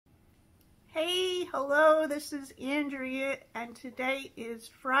Hey, hello, this is Andrea, and today is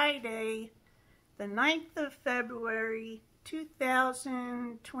Friday, the 9th of February,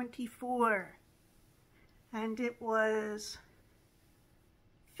 2024, and it was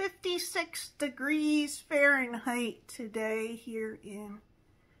 56 degrees Fahrenheit today here in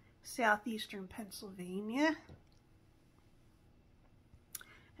southeastern Pennsylvania.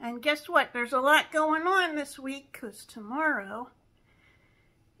 And guess what? There's a lot going on this week, because tomorrow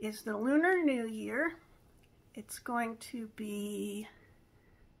is the Lunar New Year. It's going to be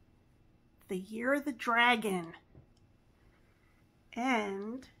the Year of the Dragon.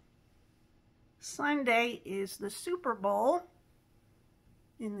 And Sunday is the Super Bowl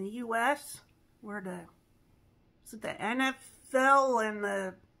in the U.S. where is it the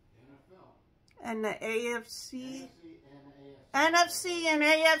NFL and the AFC? NFC and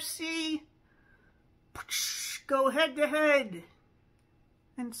AFC go head to head.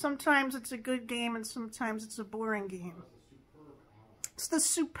 And sometimes it's a good game and sometimes it's a boring game. It's the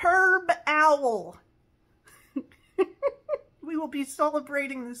Superb Owl. We will be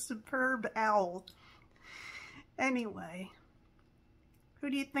celebrating the Superb Owl. Anyway, who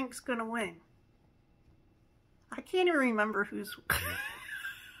do you think's gonna win? I can't even remember who's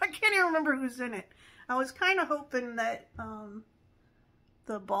in it. I was kind of hoping that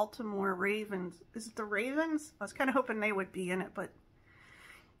the Baltimore Ravens, is it the Ravens? I was kind of hoping they would be in it, but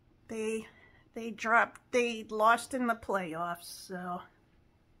they lost in the playoffs, so.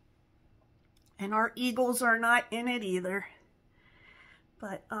 And our Eagles are not in it either.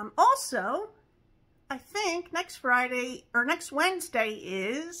 But also, I think next Wednesday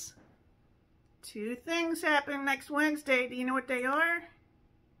is, two things happen next Wednesday. Do you know what they are?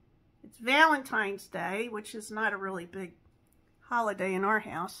 It's Valentine's Day, which is not a really big holiday in our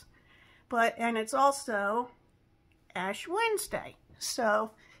house. And it's also Ash Wednesday.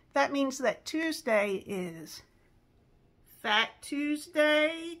 So that means that Tuesday is Fat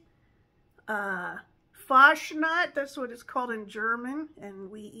Tuesday, Fastnacht, that's what it's called in German,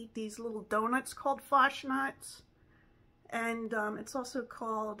 and we eat these little donuts called Fastnachts. And it's also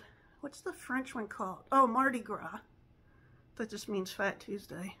called, what's the French one called? Oh, Mardi Gras. That just means Fat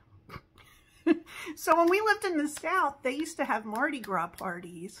Tuesday. So when we lived in the South, they used to have Mardi Gras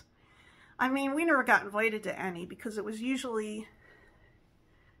parties. I mean, we never got invited to any because it was usually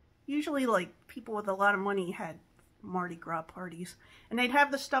like people with a lot of money had Mardi Gras parties. And they'd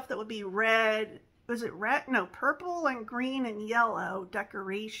have the stuff that would be red, was it red? No, purple and green and yellow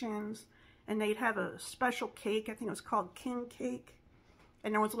decorations. And they'd have a special cake, I think it was called King Cake.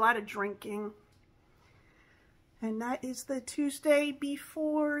 And there was a lot of drinking. And that is the Tuesday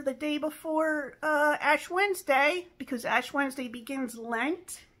before, the day before Ash Wednesday, because Ash Wednesday begins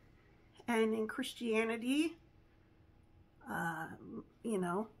Lent. And in Christianity, you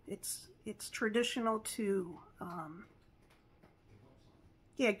know, it's traditional to,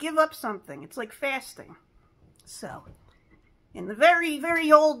 give up something. It's like fasting. So, in the very,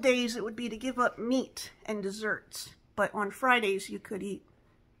 very old days, it would be to give up meat and desserts. But on Fridays, you could eat.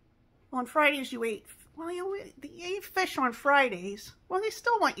 On Fridays, you ate. Well, you ate fish on Fridays. Well, they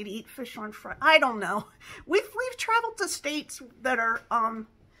still want you to eat fish on Friday. I don't know. We've traveled to states that are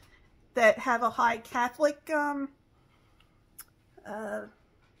that have a high Catholic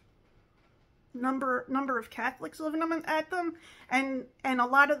number of Catholics living at them, and a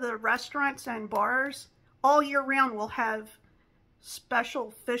lot of the restaurants and bars all year round will have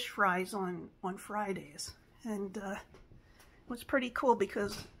special fish fries on Fridays, and it was pretty cool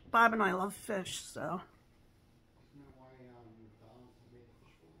because Bob and I love fish, so.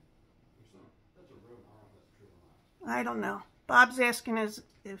 I don't know. Bob's asking is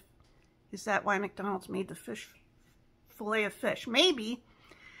that why McDonald's made the fillet of fish? Maybe.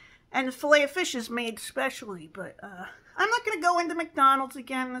 And the fillet of fish is made specially, but I'm not going to go into McDonald's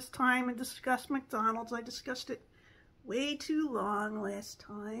again this time and discuss McDonald's. I discussed it way too long last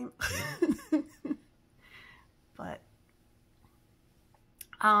time. But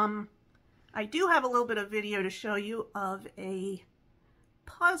I do have a little bit of video to show you of a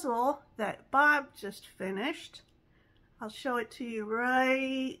puzzle that Bob just finished. I'll show it to you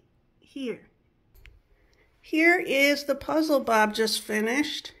right here. Here is the puzzle Bob just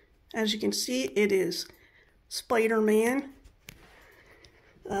finished. As you can see, it is Spider-Man.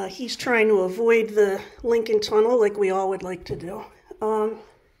 He's trying to avoid the Lincoln Tunnel like we all would like to do.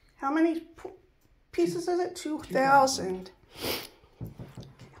 How many pieces is it? 2,000.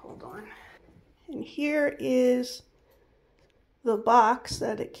 Hold on. And here is the box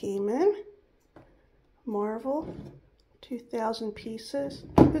that it came in. Marvel. 2,000 pieces.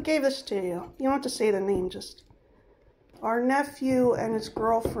 Who gave this to you? You don't have to say the name, just Our nephew and his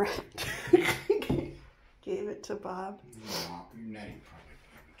girlfriend gave it to Bob.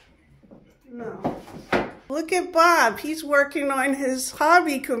 No. Look at Bob. He's working on his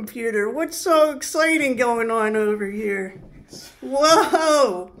hobby computer. What's so exciting going on over here?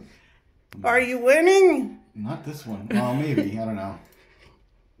 Whoa! Are you winning? Not this one. Well, maybe. I don't know.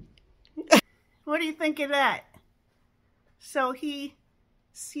 What do you think of that? So he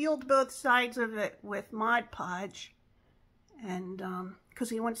sealed both sides of it with Mod Podge, and because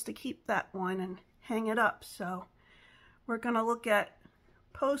he wants to keep that one and hang it up. So we're gonna look at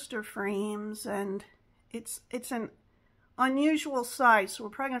poster frames, and it's an unusual size, so we're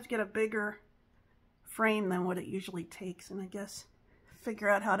probably gonna have to get a bigger frame than what it usually takes, and I guess figure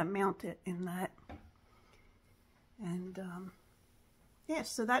out how to mount it in that. And yeah,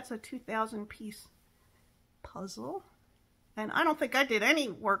 so that's a 2,000 piece puzzle. And I don't think I did any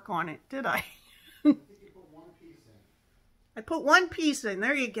work on it, did I? I think you put one piece in. I put one piece in.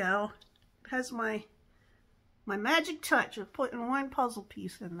 There you go. It has my magic touch of putting one puzzle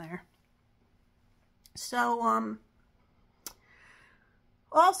piece in there. So,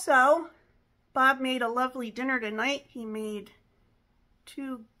 also, Bob made a lovely dinner tonight. He made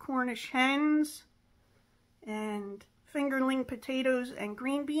 2 Cornish hens and fingerling potatoes and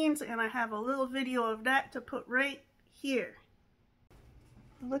green beans, and I have a little video of that to put right here.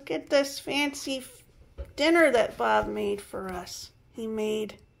 Look at this fancy dinner that Bob made for us. He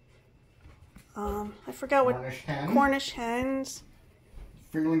made, I forgot what, Cornish hens,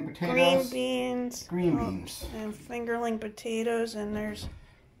 fingerling potatoes, green beans, and fingerling potatoes, and there's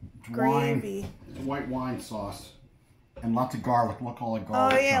gravy. White wine sauce, and lots of garlic. Look, all the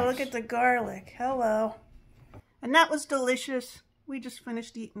garlic. Oh yeah, chunks. look at the garlic. Hello. And that was delicious. We just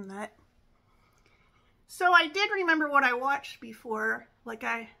finished eating that. So I did remember what I watched before. Like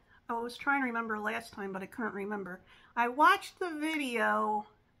I was trying to remember last time, but I couldn't remember. I watched the video.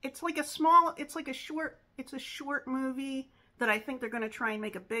 It's like a short movie that I think they're going to try and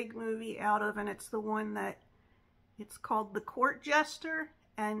make a big movie out of, and it's the one that, it's called The Court Jester,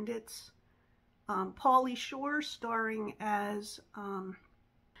 and it's Pauly Shore starring as,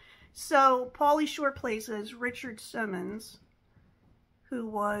 so Pauly Shore plays as Richard Simmons, who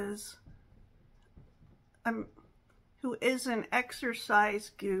is an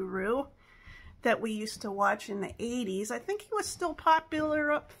exercise guru that we used to watch in the 80s. I think he was still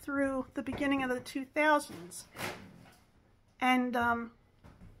popular up through the beginning of the 2000s. And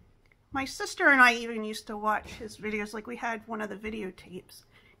my sister and I even used to watch his videos. Like, we had one of the videotapes.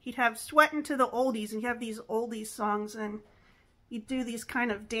 He'd have Sweatin' to the Oldies, and he'd have these oldies songs, and he'd do these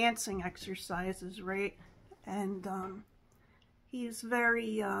kind of dancing exercises, right? And he's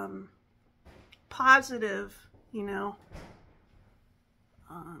very positive, you know,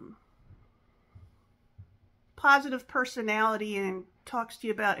 positive personality, and talks to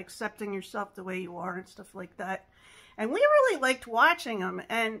you about accepting yourself the way you are and stuff like that. And we really liked watching him,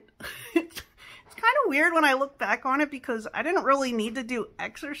 and it's kind of weird when I look back on it, because I didn't really need to do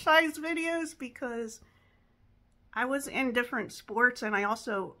exercise videos, because I was in different sports, and I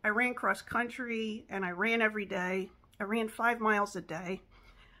ran cross country, and I ran every day. I ran 5 miles a day.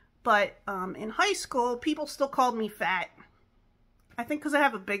 But in high school, people still called me fat. I think because I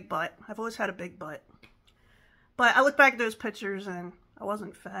have a big butt. I've always had a big butt. But I look back at those pictures, and I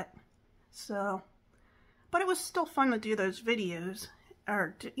wasn't fat. So, but it was still fun to do those videos,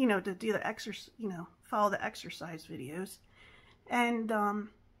 or to, you know, to do the exercise, you know, follow the exercise videos. And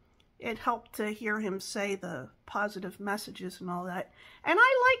it helped to hear him say the positive messages and all that. And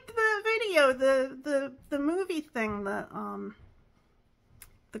I liked the video, the movie thing, the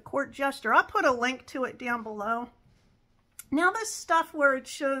Court Jester. I'll put a link to it down below. Now this stuff where it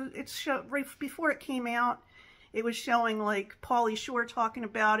showed right before it came out, it was showing like Pauly Shore talking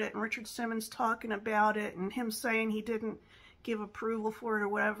about it and Richard Simmons talking about it and him saying he didn't give approval for it or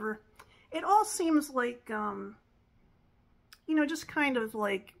whatever. It all seems like, you know, just kind of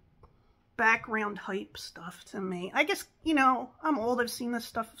like background hype stuff to me. I guess, you know, I'm old. I've seen this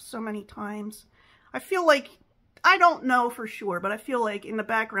stuff so many times. I feel like, I don't know for sure, but I feel like in the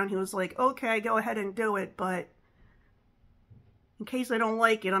background he was like, okay, go ahead and do it, but in case I don't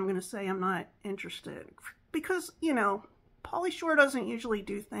like it, I'm going to say I'm not interested. Because, you know, Pauly Shore doesn't usually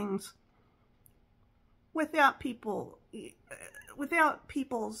do things without people's,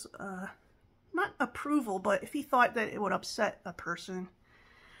 not approval, but if he thought that it would upset a person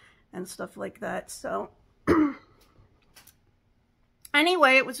and stuff like that. So,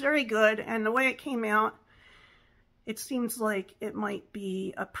 anyway, it was very good, and the way it came out, it seems like it might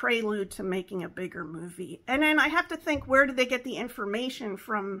be a prelude to making a bigger movie. And then I have to think, where did they get the information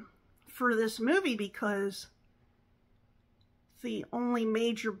from for this movie? Because the only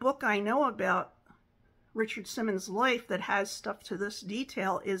major book I know about Richard Simmons' life that has stuff to this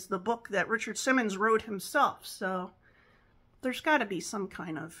detail is the book that Richard Simmons wrote himself. So there's got to be some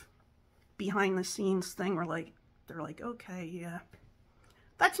kind of behind the scenes thing where they're like, okay, yeah,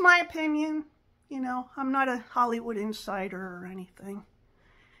 that's my opinion. You know, I'm not a Hollywood insider or anything,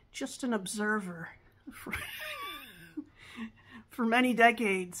 just an observer for many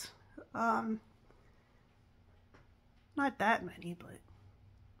decades. Not that many, but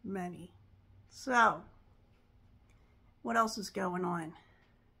many. So, what else is going on?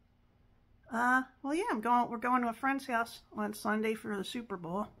 Well, yeah, we're going to a friend's house on Sunday for the Super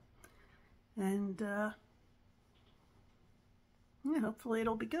Bowl. And, yeah, hopefully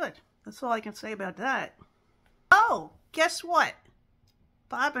it'll be good. That's all I can say about that. Oh, guess what?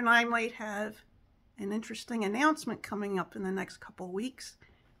 Bob and I might have an interesting announcement coming up in the next couple of weeks.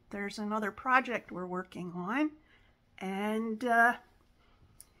 There's another project we're working on, and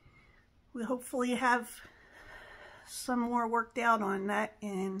we'll hopefully have some more worked out on that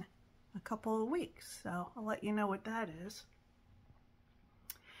in a couple of weeks. So I'll let you know what that is.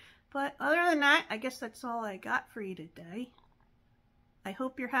 But other than that, I guess that's all I got for you today. I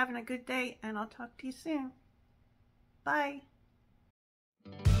hope you're having a good day, and I'll talk to you soon. Bye.